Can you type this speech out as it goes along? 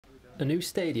A new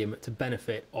stadium to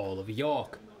benefit all of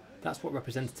York. That's what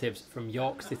representatives from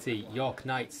York City, York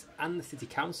Knights and the City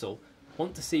Council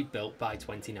want to see built by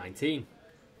 2019.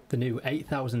 The new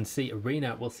 8,000-seat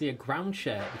arena will see a ground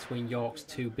share between York's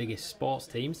two biggest sports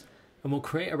teams and will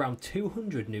create around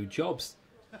 200 new jobs.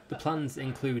 The plans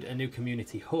include a new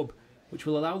community hub, which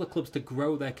will allow the clubs to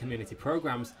grow their community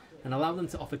programmes and allow them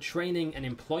to offer training and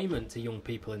employment to young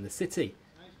people in the city.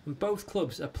 And both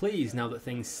clubs are pleased now that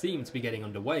things seem to be getting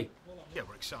underway. Yeah,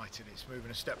 we're excited. It's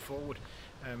moving a step forward.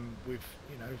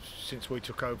 Since we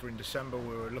took over in December,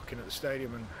 we were looking at the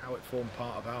stadium and how it formed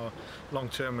part of our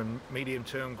long-term and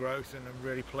medium-term growth, and I'm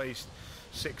really pleased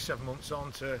 6-7 months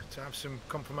on to have some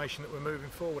confirmation that we're moving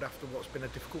forward after what's been a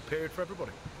difficult period for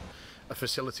everybody. A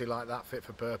facility like that, fit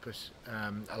for purpose,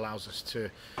 allows us to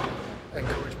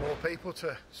encourage more people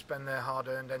to spend their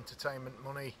hard-earned entertainment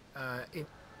money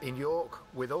in York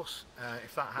with us.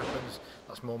 If that happens,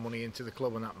 that's more money into the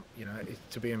club, and that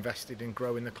to be invested in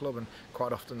growing the club. And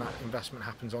quite often that investment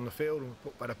happens on the field, and we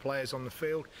put better players on the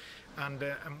field, and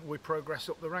we progress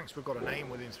up the ranks. We've got an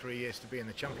aim within 3 years to be in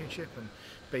the Championship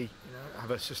and have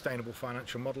a sustainable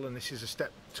financial model, and this is a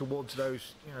step towards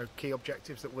those key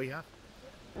objectives that we have.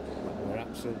 We're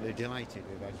absolutely delighted.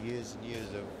 We've had years and years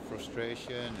of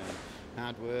frustration and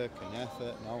hard work and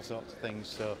effort and all sorts of things,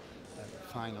 so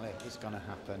finally it's going to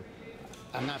happen,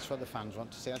 and that's what the fans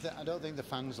want to see. I don't think the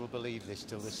fans will believe this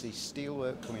till they see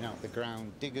steelwork coming out the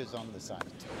ground, diggers on the site,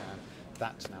 and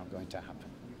that's now going to happen.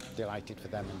 Delighted for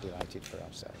them and delighted for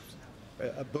ourselves.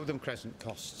 Bootham Crescent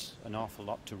costs an awful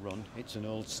lot to run. It's an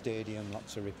old stadium,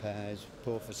 lots of repairs,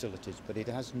 poor facilities, but it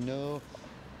has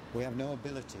we have no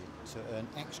ability to earn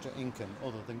extra income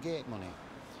other than gate money.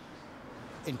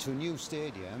 Into a new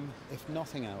stadium, if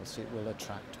nothing else, it will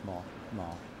attract more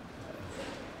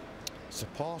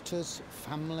supporters,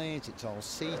 families. It's all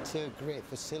seater, great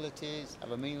facilities,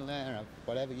 have a meal there, have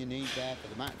whatever you need there for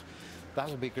the match.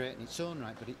 That'll be great in its own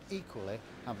right, but it equally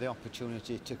have the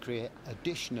opportunity to create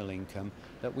additional income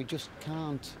that we just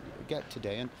can't get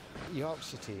today. And York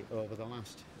City over the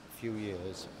last few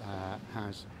years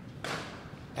has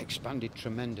expanded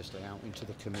tremendously out into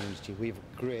the community. We have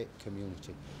a great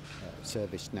community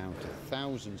service now to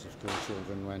thousands of school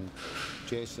children. When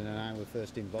Jason and I were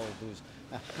first involved, there was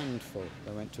a handful.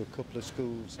 They went to a couple of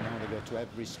schools, now they go to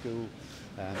every school.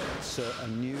 So a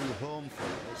new home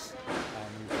for us, and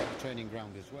we've got a training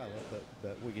ground as well up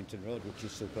at Wigginton Road, which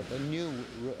is super. A new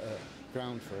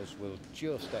ground for us will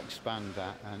just expand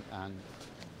that, and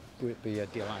it would be a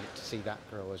delight to see that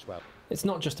grow as well. It's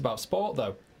not just about sport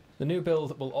though. The new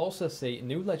build will also see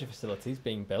new leisure facilities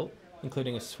being built,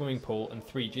 including a swimming pool and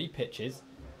 3G pitches,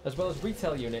 as well as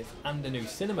retail units and a new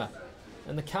cinema.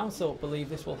 And the council believe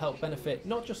this will help benefit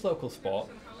not just local sport,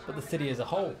 but the city as a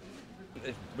whole.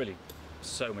 There's really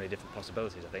so many different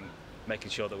possibilities. I think making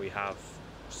sure that we have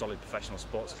solid professional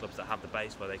sports clubs that have the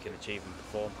base where they can achieve and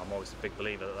perform. I'm always a big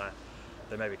believer that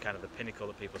they may be kind of the pinnacle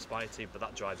that people aspire to, but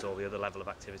that drives all the other level of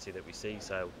activity that we see.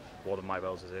 So one of my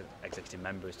roles as an executive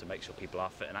member is to make sure people are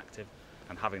fit and active,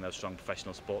 and having those strong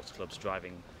professional sports clubs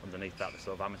driving underneath that the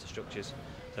sort of amateur structures.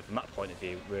 So from that point of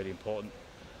view, really important.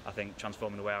 I think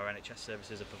transforming the way our NHS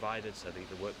services are provided, so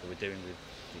the work that we're doing with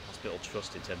the Hospital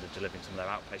Trust in terms of delivering some of their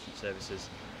outpatient services,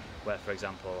 where, for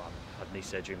example, I've had knee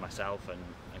surgery myself, and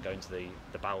going to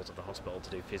the bowels of the hospital to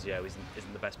do physio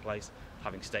isn't the best place.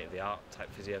 Having state-of-the-art type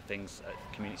physio things at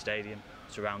the community stadium,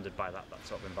 surrounded by that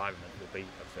sort of environment, will be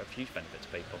a huge benefit to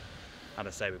people. And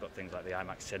I say we've got things like the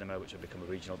IMAX cinema, which will become a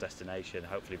regional destination,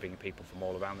 hopefully bringing people from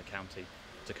all around the county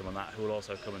to come on that, who will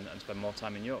also come and spend more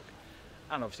time in York.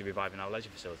 And obviously reviving our leisure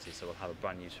facilities, so we'll have a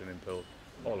brand new swimming pool,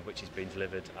 all of which is being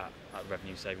delivered at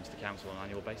revenue savings to the council on an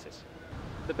annual basis.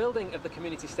 The building of the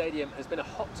community stadium has been a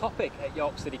hot topic at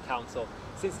York City Council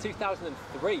since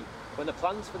 2003, when the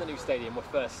plans for the new stadium were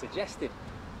first suggested.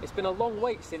 It's been a long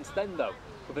wait since then though,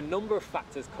 with a number of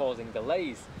factors causing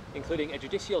delays, including a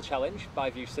judicial challenge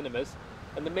by View Cinemas,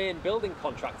 and the main building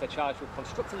contractor charged with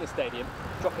constructing the stadium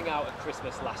dropping out at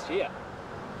Christmas last year.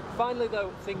 Finally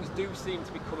though, things do seem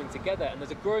to be coming together, and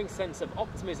there's a growing sense of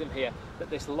optimism here that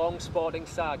this long sporting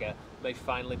saga may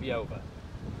finally be over.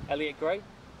 Elliot Gray,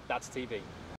 That's TV.